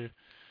difficult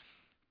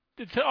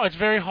it's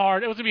very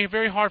hard. It was going to be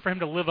very hard for him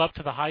to live up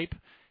to the hype,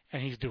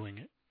 and he's doing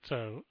it.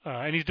 So,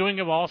 and he's doing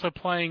it while also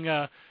playing,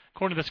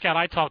 according to the scout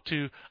I talked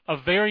to, a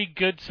very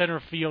good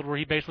center field where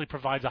he basically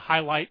provides a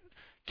highlight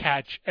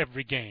catch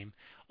every game,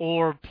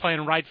 or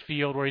playing right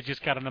field where he's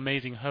just got an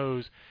amazing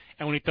hose.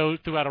 And when he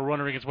threw out a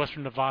runner against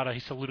Western Nevada, he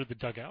saluted the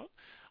dugout.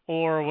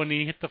 Or when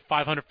he hit the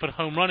 500-foot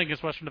home run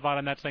against Western Nevada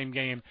in that same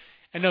game.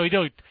 And no,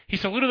 he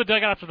saluted the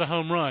dugout after the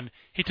home run.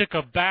 He took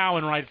a bow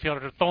in right field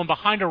after throwing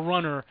behind a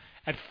runner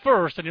at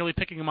first and nearly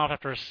picking him off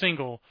after a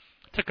single.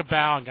 Took a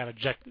bow and got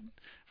ejected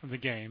from the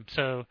game.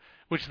 So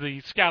which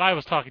the scout I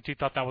was talking to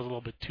thought that was a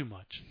little bit too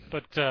much.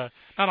 But not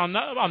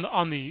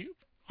on the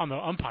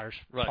umpire's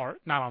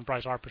part, not on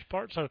Bryce Harper's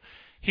part. So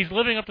he's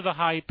living up to the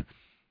hype.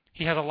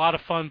 He has a lot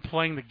of fun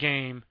playing the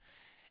game,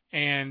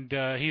 and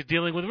he's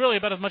dealing with really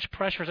about as much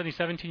pressure as any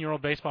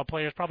 17-year-old baseball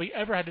player has probably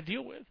ever had to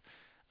deal with.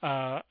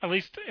 At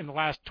least in the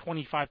last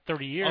 25,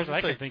 30 years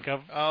I can think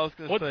of.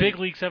 What big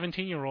league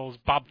 17-year-olds?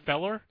 Bob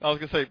Feller? I was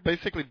going to say,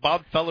 basically,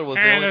 Bob Feller was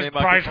the only name I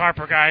could... Bryce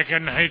Harper guy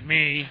can hate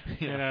me,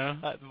 you know.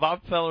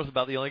 Bob Feller was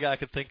about the only guy I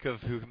could think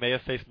of who may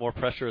have faced more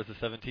pressure as a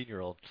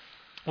 17-year-old.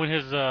 When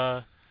his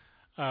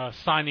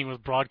signing was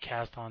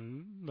broadcast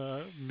on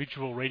the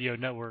Mutual Radio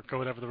Network, or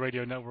whatever the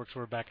radio networks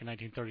were back in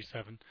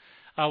 1937.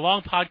 A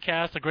long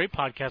podcast, a great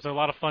podcast. A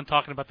lot of fun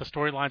talking about the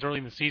storylines early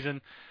in the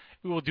season.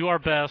 We will do our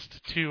best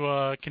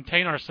to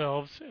contain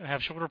ourselves,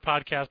 have shorter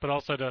podcasts, but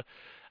also to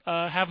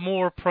have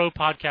more pro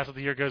podcasts as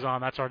the year goes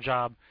on. That's our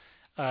job,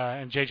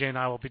 and JJ and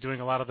I will be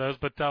doing a lot of those,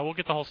 but we'll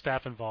get the whole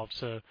staff involved.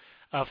 So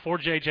for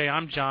JJ,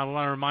 I'm John. I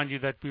want to remind you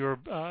that we were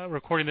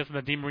recording this in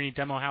the DeMarini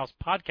Demo House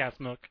podcast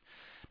nook,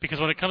 because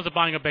when it comes to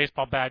buying a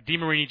baseball bat,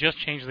 DeMarini just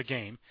changed the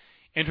game.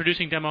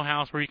 Introducing Demo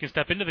House, where you can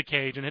step into the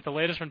cage and hit the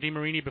latest from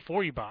DeMarini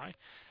before you buy,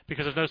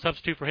 because there's no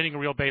substitute for hitting a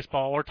real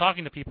baseball or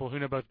talking to people who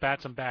know both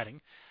bats and batting.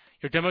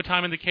 Your demo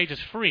time in the cage is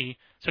free,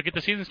 so get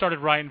the season started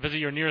right and visit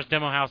your nearest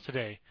Demo House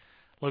today.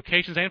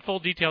 Locations and full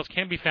details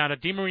can be found at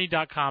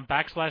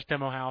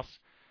demarini.com/Demo House.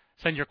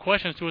 Send your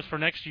questions to us for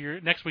next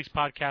week's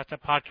podcast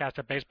at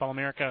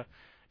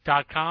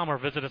podcast@baseballamerica.com, or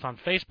visit us on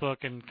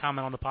Facebook and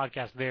comment on the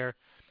podcast there.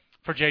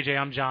 For JJ,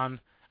 I'm John.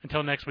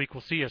 Until next week,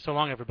 we'll see you. So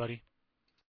long, everybody.